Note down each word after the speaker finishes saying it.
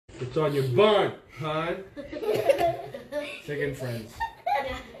It's on your bun, hon. Second friends.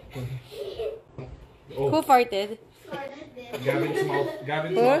 Oh. Who farted? Gavin's mouth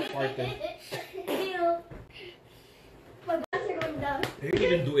farted. I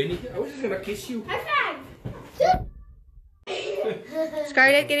didn't do anything. I was just gonna kiss you.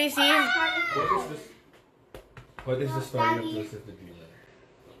 Scarlett, can I see? What is this? What is the story of Joseph the Dreamer?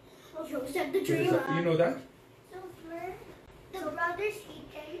 Joseph the Dreamer. You know that? The brothers hate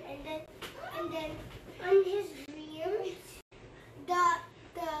him, and then on his dreams, the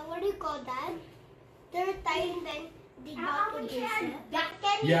what do you call that? They're tied and then they got to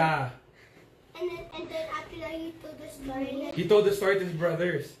Joseph. Yeah. And then after that he told the story. He told the story to his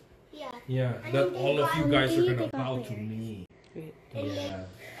brothers. Yeah. Yeah. And That then all they of you got guys are me, gonna they got bow to theirs. me. And Yeah.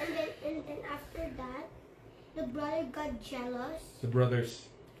 then after that, the brother got jealous. The brothers.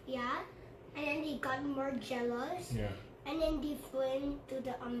 Yeah. And then he got more jealous. Yeah. And then they flew into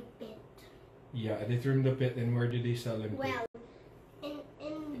the pit. Yeah. They threw him in the pit, and where did they sell him? Well, in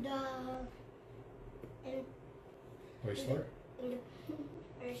the Toy store. in the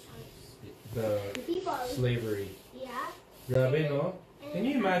or some The people. slavery. Yeah. Grabe, no? Can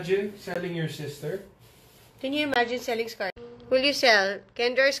you imagine selling your sister? Can you imagine selling Scarlett? Will you sell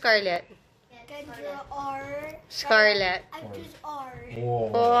Kendra or Scarlett? Kendra or Scarlett. I choose R.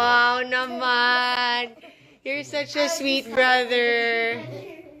 Oh. Wow naman! You're such a sweet brother.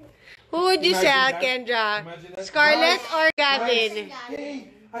 Who would you Imagine sell, that. Kendra? Imagine that. Scarlett Guys, or Gavin?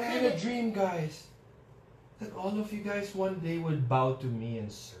 Hey, I had a dream, guys. That all of you guys one day would bow to me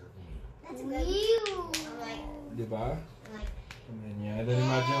and serve me. That's good. Diba? And then, yeah, and then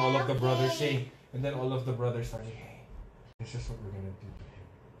imagine all of the brothers saying, and then all of the brothers are like, hey, this is what we're gonna do to him.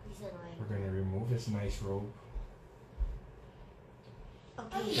 We're gonna remove his nice robe.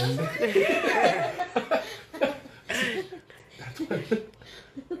 Okay.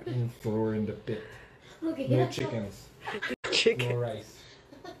 And throw her in the pit. Okay. No chickens. No rice.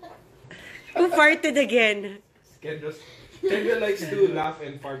 Who farted again? Kendra likes to laugh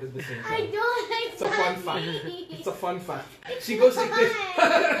and fart at the same I time. don't like It's a fun fact. It's a fun fact. She goes like this.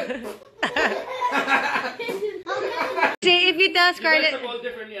 See, if you tell You guys Scarlett... have all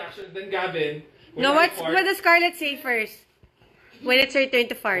different reactions than Gavin. No, what does Scarlett say first? When it's her turn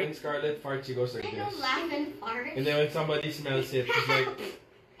to fart. When Scarlett farts, she goes like I don't this. laugh and fart. And then when somebody smells it, she's like,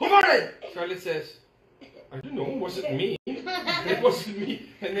 who farted? Scarlett says, I don't know, was it me? It wasn't me.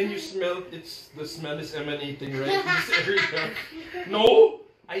 And then you smell, the smell is emanating right in this area. No,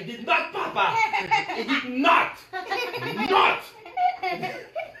 I did not, Papa. I did not. Not.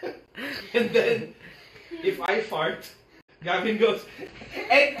 And then, if I fart, Gavin goes,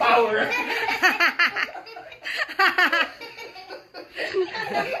 egg power.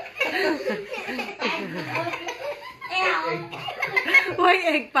 Why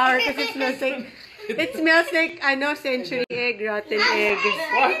egg power? Because it smells like century egg, rotten egg.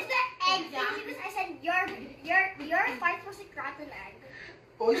 What? Because I said your fart was like rotten egg.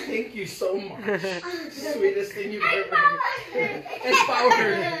 Oh, thank you so much. Sweetest thing you've ever heard. Egg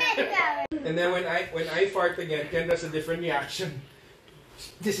power. And then when I fart again, Ken does a different reaction.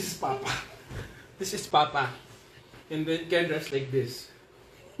 This is Papa. This is Papa. And then Ken does like this.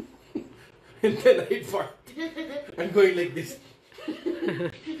 And then I fart. I'm going like this.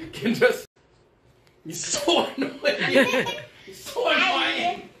 Ken just... He's so annoying. He's so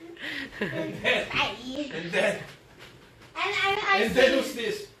annoying. And then who's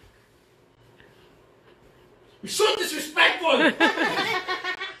this? You're so disrespectful!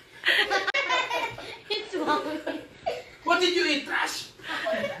 It's wrong. What did you eat, trash?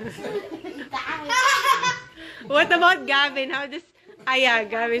 What about Gavin? How does... Ah, yeah,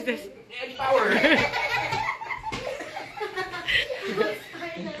 Gavin says... Egg power! Egg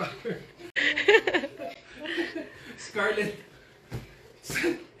power. Scarlett,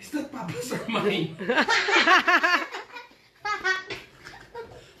 is that Papa's or mine?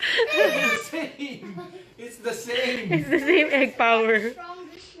 It's the same. It's the same. It's the same egg power.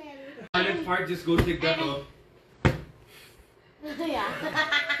 Strongest smell. Scarlett part just goes like that, oh. Yeah.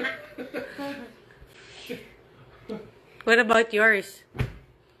 What about yours?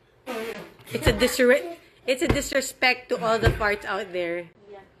 It's a disrespect to all the farts out there.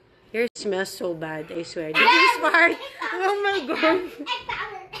 Yeah. Yours smells so bad, I swear. Did you fart? Oh my god. Egg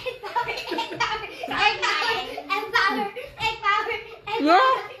power. Egg power. Egg power. Egg power. Egg power. Egg power. Egg No!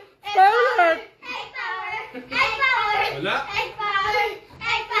 power. Scarlett! Egg power. Egg power. Wala. Egg power.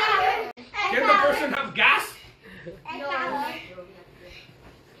 Egg power. Can the person have gas? Egg power.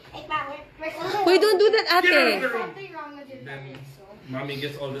 Egg power. Wait, don't do that, ate. Something wrong with your Then face, so. Mommy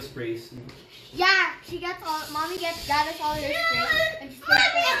gets all the sprays. Yeah, she gets all. Mommy gathers all her spray and she sprays it.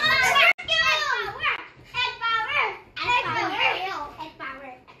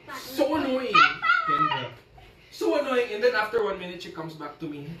 after 1 minute, she comes back to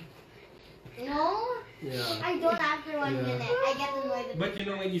me. No, Yeah. I don't after 1 Yeah. minute. I get annoyed. But you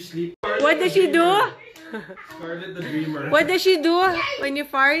know when you sleep. What does she do? Scarlet the Dreamer. What does she do when you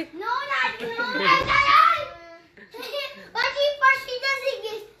fart? No, not you. But she doesn't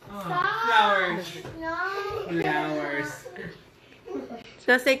get stop. Flowers. No. Flowers.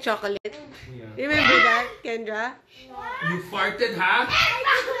 Smells like chocolate. Yeah. Remember that, Kendra? You farted, huh?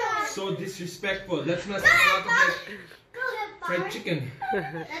 So disrespectful. Let's not talk a lot of like fried chicken.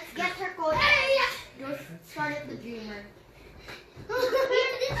 Let's get her code. Go start at the Dreamer.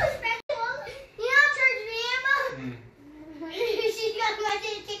 Disrespectful. You know her dream? She's got my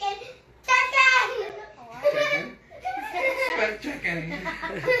chicken. Chicken! Chicken? Spell chicken.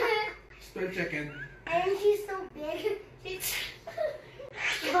 Spell chicken. And she's so big. She's...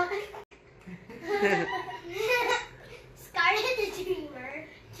 Scarlet the Dreamer.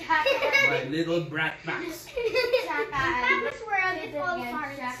 Chakan. My little brat box. Chakan. Papa's world is all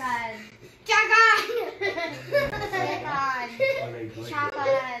farts. Chakan. Chakan! Chakan.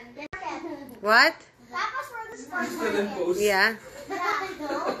 Chakan. What? Papa's world is all Still in farts. post. Yeah.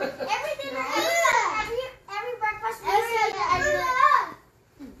 Every dinner, every breakfast,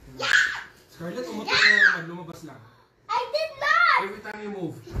 Scarlett, umutot na naman. Lumabas lang. I did not! Every time you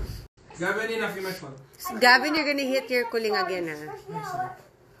move. Gavin, enough you might fall. Gavin, you're gonna hit your kuling again, ha?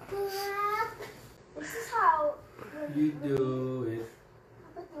 This is how You do it.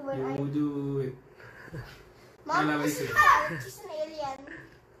 You do it. Mom, this is how she's an alien.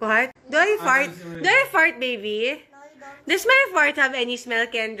 What? Do I fart? Do I fart, baby? No, you don't. Does my fart have any smell,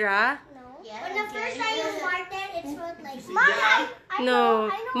 Kendra? No. When the first time you farted, it smelled like Yeah. I No.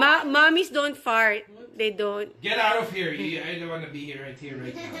 know. Mommies don't fart. They don't. Get out of here. I don't want to be here right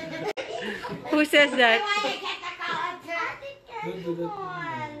now. Who says that? I want to get the collar. Don't do that. Come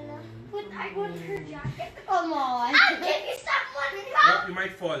on. Put I want her jacket. Come on. I'll give you someone. Oh, you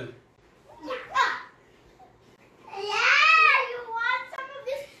might fall. Yeah, you want some of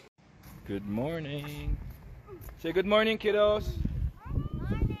this? Good morning. Say good morning, kiddos.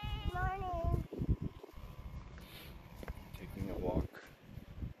 Morning. Taking a walk.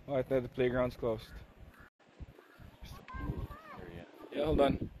 Oh, I thought the playground's closed. Just a pool area. Yeah, hold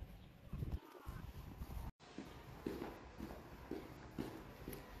on.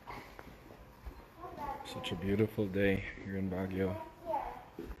 Such a beautiful day here in Baguio.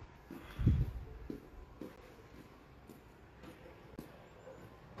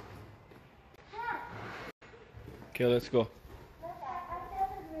 Okay, let's go.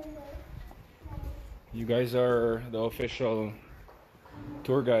 You guys are the official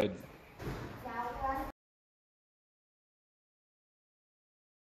tour guide.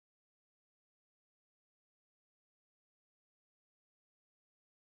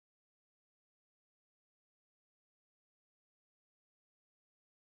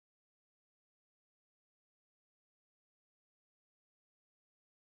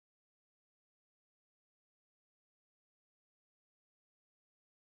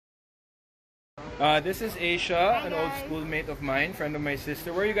 This is Asia, an old schoolmate of mine, friend of my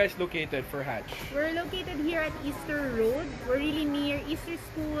sister. Where are you guys located for Hatch? We're located here at Easter Road. We're really near Easter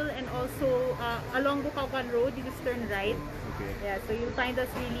School and also along Bukawan Road. You just turn right. Okay. Yeah, so you'll find us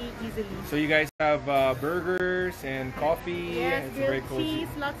really easily. So you guys have burgers and coffee. Yes, It's very grilled cozy. cheese,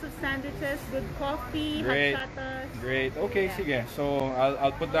 lots of sandwiches, good coffee, Great. hot chatas. Great. Okay, Yeah. sige. So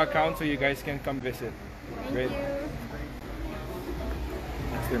I'll put the account so you guys can come visit. Thank Great. you.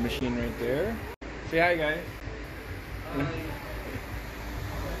 That's their machine right there. Say hi, guys.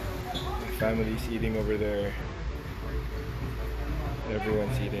 The family's eating over there.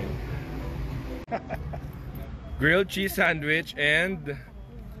 Everyone's eating. Grilled cheese sandwich and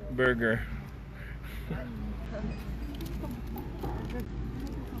burger.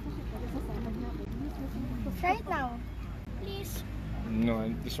 Try it now. Please.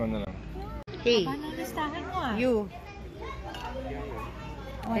 No, this one na lang. Hey, listahan mo you.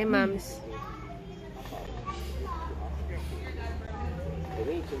 Hey, moms.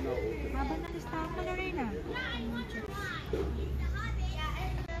 Haba na listahan mo na rin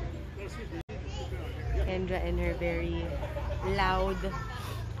Kendra and her very loud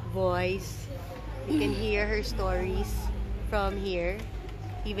voice. You can hear her stories from here,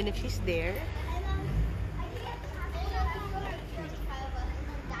 even if she's there.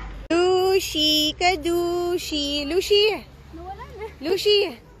 Lucy, kadushi, Lucy,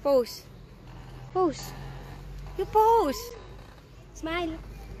 Lucy, pose, pose, you pose. Smile,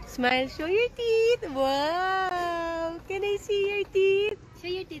 smile. Show your teeth. Wow, can I see your teeth? Show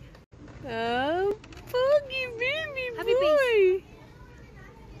your teeth. Oh, poggy baby Happy boy.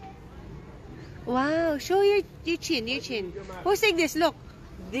 Wow, show your chin, Pose like this, look.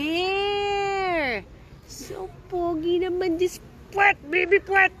 There! So pogi naman this puwet, baby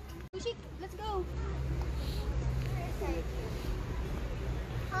puwet. Let's go.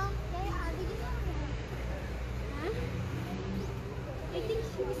 I think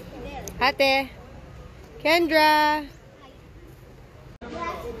she was there. Ate. Kendra.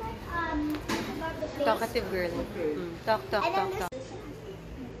 Talkative girl. Talk. I cannot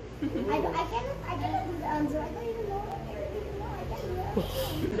do the answer. I don't even know.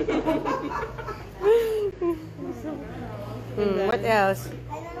 What else? And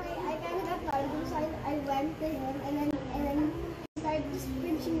then I kind of got tired, so I went to him and then he started just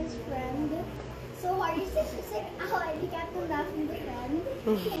pinching his friend. So hard, he's like, ow, and he kept on laughing the friend.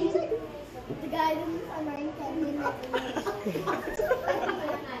 And he's like, the guy didn't wearing candy and like,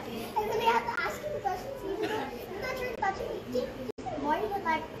 and then I had to ask him questions. He's not sure to touch me. He's boy, but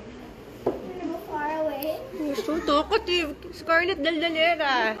like, far away. You're so talkative. Scarlett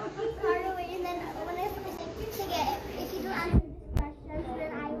Daldalera. Far away, and then when I said, sige, if you don't answer these questions,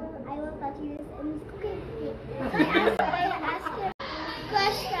 then I will touch you. And he's okay. So I asked him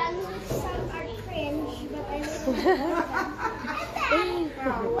questions, which some are cringe, but I will do them. And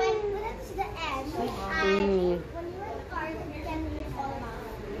then, when it's the end, when we were in the car, then we fall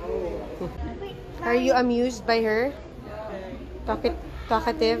out. Are you amused by her?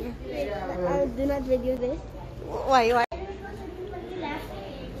 Talkative? Do not video this. Why?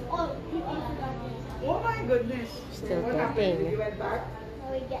 Oh my goodness. Still What happened? talking. You went back?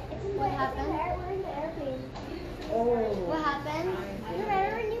 What happened? We're in the airplane. Oh. What happened? You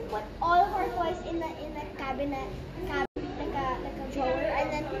remember when you put all of our toys in the cabinet, like a drawer,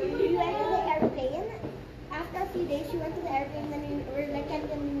 and then you went to the airplane. After a few days, you went to the airplane, and then you were like, and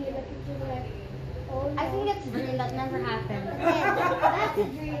then you looked into the like, oh no. I think that's a dream. That never happened. That's a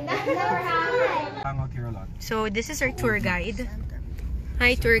dream. That never happened. Hang out here a lot. So this is our tour guide.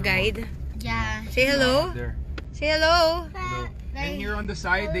 Hi, tour guide. Yeah. Say hello. There. Say hello. Hello. And here on the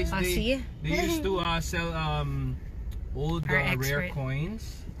side, they see? used to sell old Our rare expert.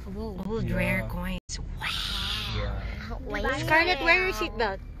 coins. Old Yeah. rare coins. Yeah. Scarlett, wear your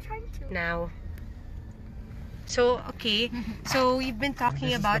seatbelt. Now. So, okay. So, we've been talking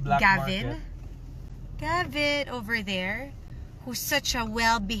This is about the black Gavin. market. Gavin over there, who's such a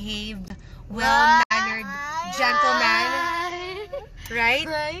well-behaved, well-mannered gentleman. Right?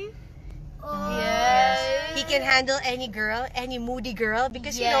 Yes. He can handle any girl, any moody girl,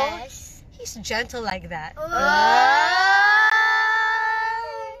 because, you know, he's gentle like that.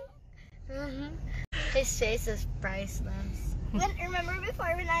 His face is priceless. Remember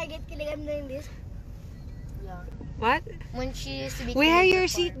before when I get kilig, I'm doing this? Yeah. What? When she used to be. Wear kilig your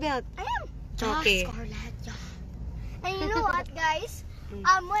before. seatbelt. I am. Okay. Scarlett, yeah. And you know what, guys? When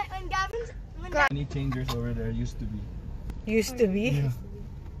Gavin's Money changers over there used to be. Used to be. Yeah.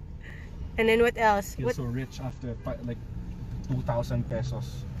 And then what else? Feel What? so rich after like 2,000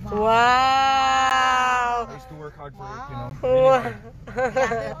 pesos. Wow! I used to work hard for it, you know.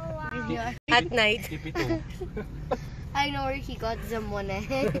 Wow. At night. Tipito. I know where he got the money.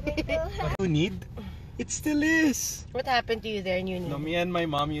 What you need? It still is. What happened to you there in uni? No, me and my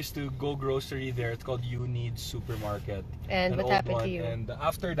mom used to go grocery there. It's called You Need Supermarket. And An what old happened to one. you? And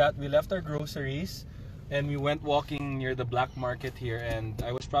after that, we left our groceries and we went walking near the black market here. And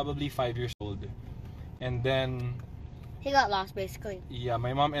I was probably 5 years old. And then, He got lost basically. yeah,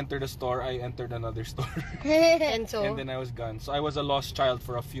 my mom entered a store. I entered another store. And so, And then I was gone. So I was a lost child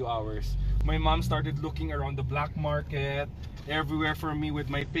for a few hours. My mom started looking around the black market, everywhere for me with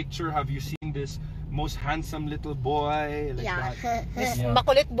my picture. Have you seen this most handsome little boy? Like Yeah. that. this Yeah.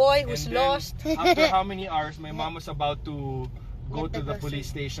 makulit boy who's And then, lost. After how many hours, my mom was about to go Get to the the police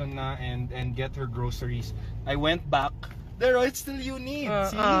station na and get her groceries. I went back. There, oh, it's still You Need.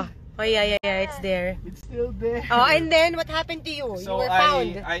 See? Oh yeah, it's there. It's still there. Oh, and then what happened to you? So You were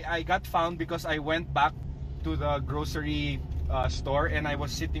found. I got found because I went back to the grocery store and I was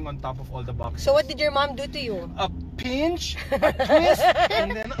sitting on top of all the boxes. So what did your mom do to you? A pinch, a twist,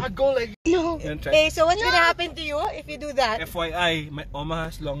 and then I go like No. and try. Hey, so what's gonna happen to you if you do that? FYI, my Oma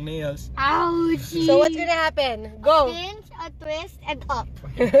has long nails. Ouch. So what's gonna happen? Go. pinch, a twist, and up.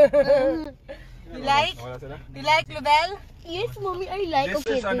 You like? Wala sila? You like Lubel? Yes, mommy, I like. This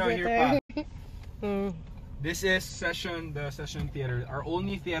is ano here pa. Hmm. This is the session theater. Our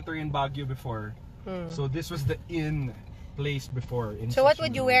only theater in Baguio before. So this was the in place before. In So what Session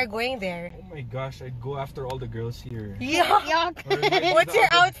would you Room. wear going there? Oh my gosh, I'd go after all the girls here. Yuck. Or like What's the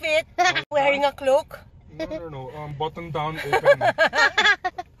your other- outfit? Wearing a cloak? No. Button down, open.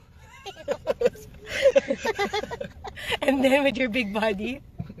 And then with your big body?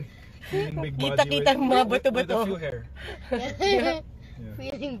 Feeling big body Kita-kita ang mga with bato-bato. a few hair. Yeah.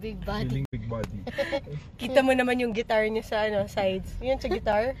 Feeling big body. Feeling big body. Kita mo naman yung guitar niya sa ano, sides. Yun sa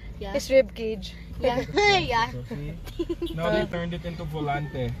guitar. Yeah. His rib cage. Yeah. Yeah. So see? Now they turned it into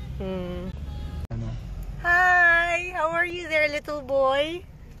volante. Ano? Hi! How are you there, little boy?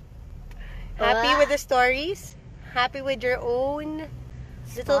 Happy with the stories? Happy with your own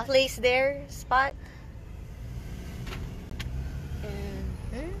little Spot? place there? Spot?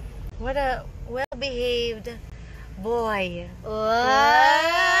 What a well-behaved boy.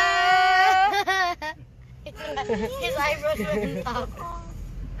 His eyebrows were up.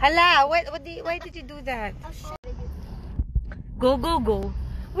 Hala, why did you do that? Go, go, go.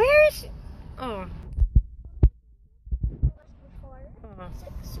 Where's... Oh.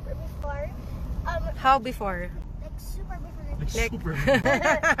 Super before. How before? Like super before. Like- Super.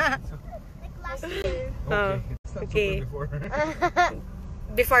 Like last year. Okay. It's not Okay. super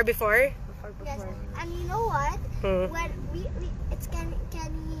before. Before? Yes. And you know what? When we it's Kenny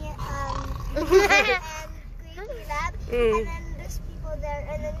and Quickie Lab, and then there's people there,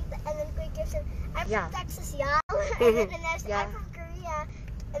 and then Quickie said, "I'm Yeah. from Texas, y'all," and then I said, "I'm from Korea,"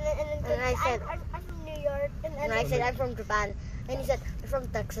 and then Quickie I said, said- I'm from New York," and And I said, I'm from Japan. And he said, I'm from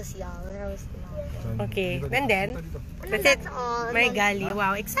Texas, y'all. And I was, Okay, and then? That's it. that's all. And My then golly,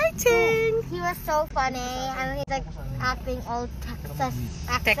 wow, exciting! he was so funny. And he's like acting all Texas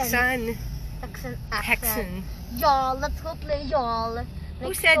accent. Texan. Texan Texan. accent. Y'all, let's go play y'all. Who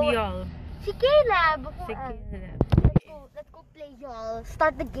Like, said so- y'all? Si Caleb. Sige. Let's go play y'all.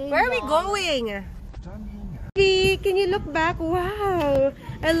 Start the game. Where are we y'all. going? Hey, can you look back? Wow,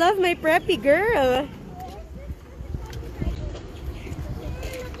 I love my preppy girl.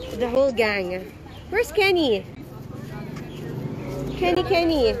 The whole gang. Where's Kenny?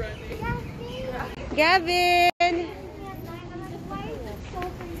 Kenny. Gavin.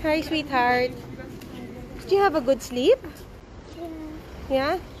 Hi, sweetheart. Did you have a good sleep?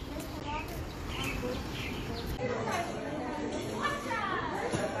 Yeah?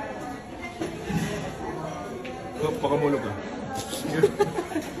 Oh, baka mulog ah.